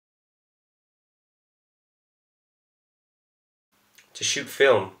To shoot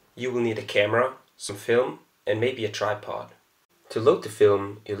film, you will need a camera, some film, and maybe a tripod. To load the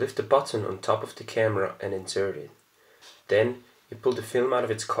film, you lift the button on top of the camera and insert it. Then, you pull the film out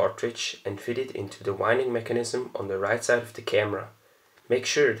of its cartridge and fit it into the winding mechanism on the right side of the camera. Make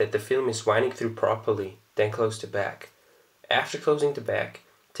sure that the film is winding through properly, then close the back. After closing the back,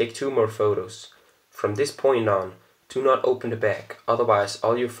 take 2 more photos. From this point on, do not open the back, otherwise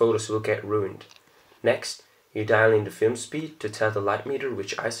all your photos will get ruined. Next, you dial in the film speed to tell the light meter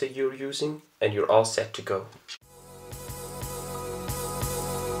which ISO you're using, and you're all set to go.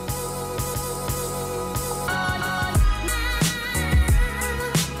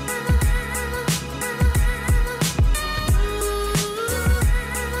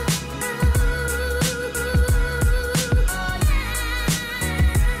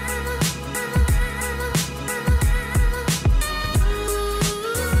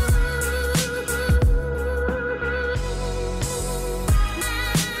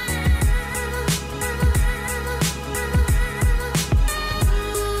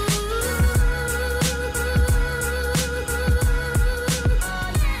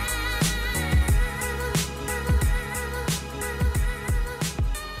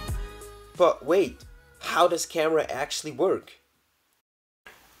 But wait, how does camera actually work?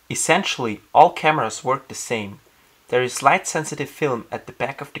 Essentially, all cameras work the same. There is light-sensitive film at the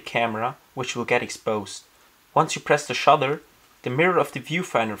back of the camera which will get exposed. Once you press the shutter, the mirror of the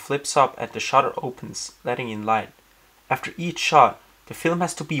viewfinder flips up and the shutter opens, letting in light. After each shot, the film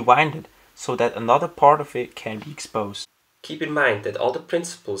has to be winded so that another part of it can be exposed. Keep in mind that all the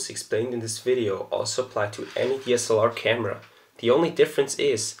principles explained in this video also apply to any DSLR camera. The only difference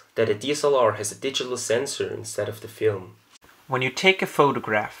is that a DSLR has a digital sensor instead of the film. When you take a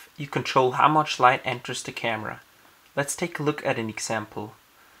photograph, you control how much light enters the camera. Let's take a look at an example.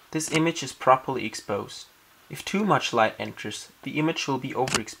 This image is properly exposed. If too much light enters, the image will be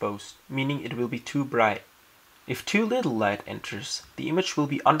overexposed, meaning it will be too bright. If too little light enters, the image will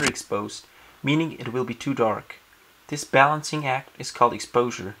be underexposed, meaning it will be too dark. This balancing act is called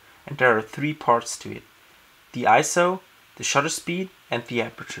exposure, and there are 3 parts to it: the ISO, the shutter speed, and the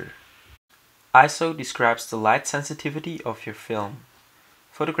aperture. ISO describes the light sensitivity of your film.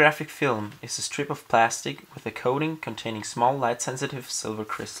 Photographic film is a strip of plastic with a coating containing small light-sensitive silver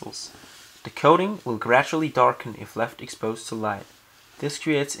crystals. The coating will gradually darken if left exposed to light. This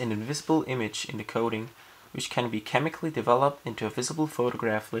creates an invisible image in the coating, which can be chemically developed into a visible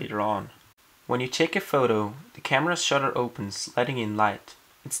photograph later on. When you take a photo, the camera's shutter opens, letting in light.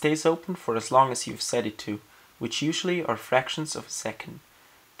 It stays open for as long as you've set it to, which usually are fractions of a second.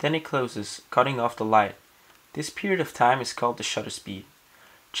 Then it closes, cutting off the light. This period of time is called the shutter speed.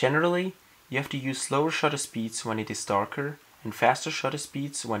 Generally, you have to use slower shutter speeds when it is darker and faster shutter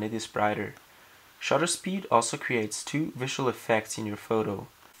speeds when it is brighter. Shutter speed also creates 2 visual effects in your photo.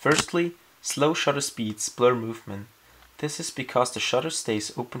 Firstly, slow shutter speeds blur movement. This is because the shutter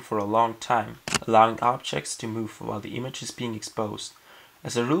stays open for a long time, allowing objects to move while the image is being exposed.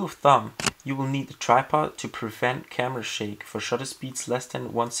 As a rule of thumb, you will need a tripod to prevent camera shake for shutter speeds less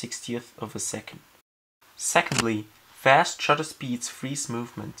than 1/60th of a second. Secondly, fast shutter speeds freeze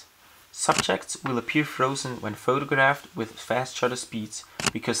movement. Subjects will appear frozen when photographed with fast shutter speeds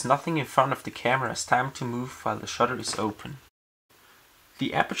because nothing in front of the camera has time to move while the shutter is open.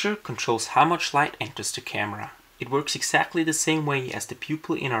 The aperture controls how much light enters the camera. It works exactly the same way as the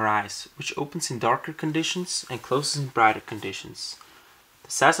pupil in our eyes, which opens in darker conditions and closes in brighter conditions.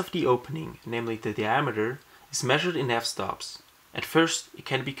 The size of the opening, namely the diameter, is measured in f-stops. At first, it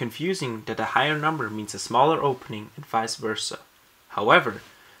can be confusing that a higher number means a smaller opening and vice versa. However,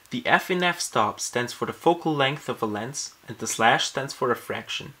 the f in f-stop stands for the focal length of a lens and the slash stands for a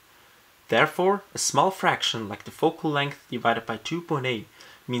fraction. Therefore, a small fraction like the focal length divided by 2.8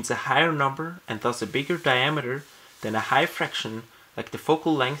 means a higher number and thus a bigger diameter than a high fraction like the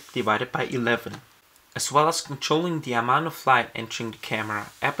focal length divided by 11. As well as controlling the amount of light entering the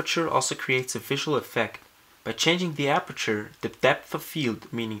camera, aperture also creates a visual effect. By changing the aperture, the depth of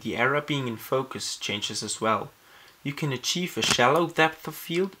field, meaning the area being in focus, changes as well. You can achieve a shallow depth of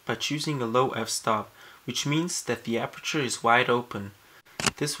field by choosing a low f-stop, which means that the aperture is wide open.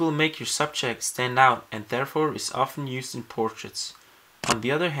 This will make your subject stand out and therefore is often used in portraits. On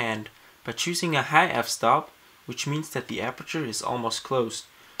the other hand, by choosing a high f-stop, which means that the aperture is almost closed,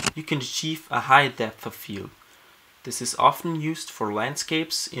 you can achieve a high depth of field. This is often used for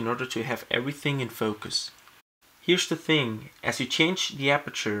landscapes in order to have everything in focus. Here's the thing, as you change the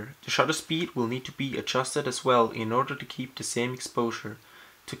aperture, the shutter speed will need to be adjusted as well in order to keep the same exposure.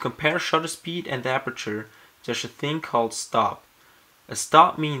 To compare shutter speed and aperture, there's a thing called stop. A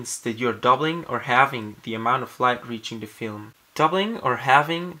stop means that you are doubling or halving the amount of light reaching the film. Doubling or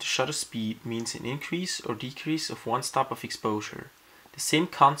halving the shutter speed means an increase or decrease of one stop of exposure. The same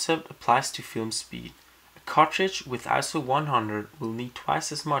concept applies to film speed. A cartridge with ISO 100 will need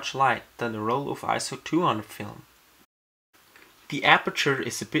twice as much light than a roll of ISO 200 film. The aperture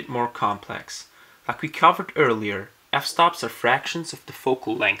is a bit more complex. Like we covered earlier, f-stops are fractions of the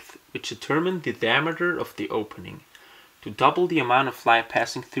focal length, which determine the diameter of the opening. To double the amount of light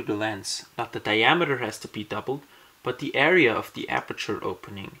passing through the lens, not the diameter has to be doubled, but the area of the aperture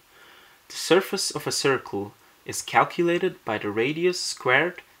opening. The surface of a circle is calculated by the radius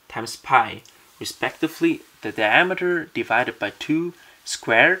squared times pi, respectively the diameter divided by 2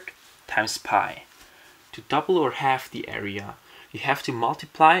 squared times pi. To double or half the area, you have to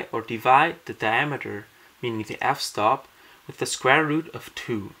multiply or divide the diameter, meaning the f-stop, with the square root of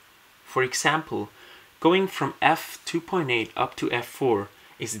 2. For example, going from f2.8 up to f4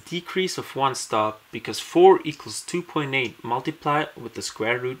 is a decrease of one stop because 4 equals 2.8 multiplied with the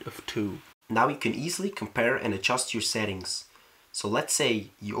square root of 2. Now you can easily compare and adjust your settings. So let's say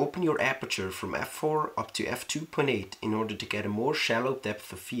you open your aperture from f4 up to f2.8 in order to get a more shallow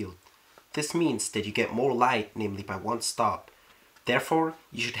depth of field. This means that you get more light, namely by one stop. Therefore,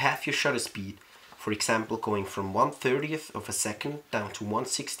 you should halve your shutter speed, for example going from 1/30th of a second down to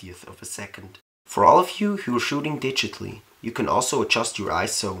 1/60th of a second. For all of you who are shooting digitally, you can also adjust your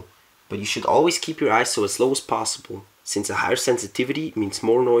ISO, but you should always keep your ISO as low as possible, since a higher sensitivity means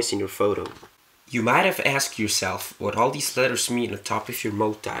more noise in your photo. You might have asked yourself what all these letters mean on top of your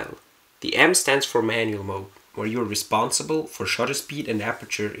mode dial. The M stands for manual mode, where you are responsible for shutter speed and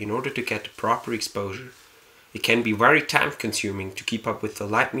aperture in order to get the proper exposure. It can be very time consuming to keep up with the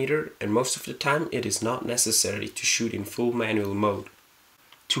light meter, and most of the time it is not necessary to shoot in full manual mode.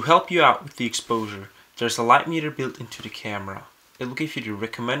 To help you out with the exposure, there's a light meter built into the camera. It will give you the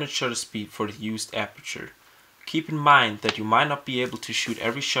recommended shutter speed for the used aperture. Keep in mind that you might not be able to shoot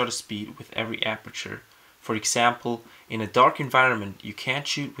every shutter speed with every aperture. For example, in a dark environment you can't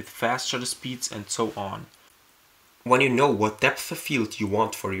shoot with fast shutter speeds and so on. When you know what depth of field you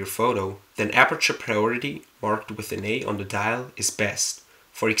want for your photo, then aperture priority, marked with an A on the dial, is best.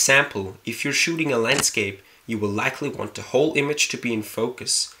 For example, if you're shooting a landscape, you will likely want the whole image to be in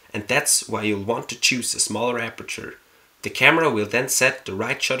focus, and that's why you'll want to choose a smaller aperture. The camera will then set the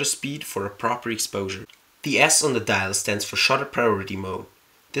right shutter speed for a proper exposure. The S on the dial stands for shutter priority mode.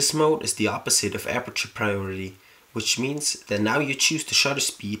 This mode is the opposite of aperture priority, which means that now you choose the shutter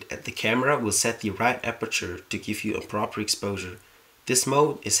speed and the camera will set the right aperture to give you a proper exposure. This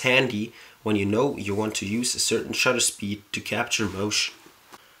mode is handy when you know you want to use a certain shutter speed to capture motion.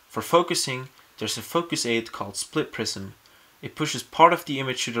 For focusing, there's a focus aid called split prism. It pushes part of the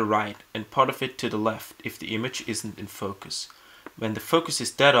image to the right and part of it to the left if the image isn't in focus. When the focus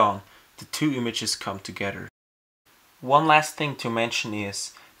is dead on, the two images come together. One last thing to mention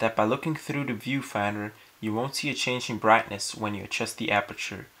is that by looking through the viewfinder, you won't see a change in brightness when you adjust the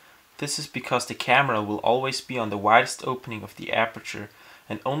aperture. This is because the camera will always be on the widest opening of the aperture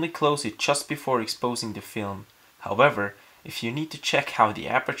and only close it just before exposing the film. However, if you need to check how the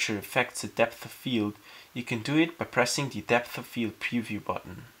aperture affects the depth of field, you can do it by pressing the depth of field preview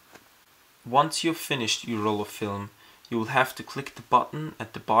button. Once you've finished your roll of film, you will have to click the button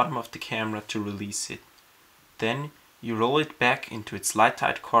at the bottom of the camera to release it. Then you roll it back into its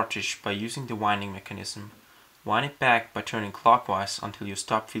light-tight cartridge by using the winding mechanism. Wind it back by turning clockwise until you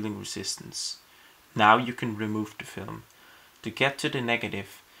stop feeling resistance. Now you can remove the film. To get to the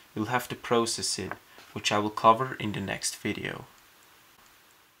negative, you'll have to process it, which I will cover in the next video.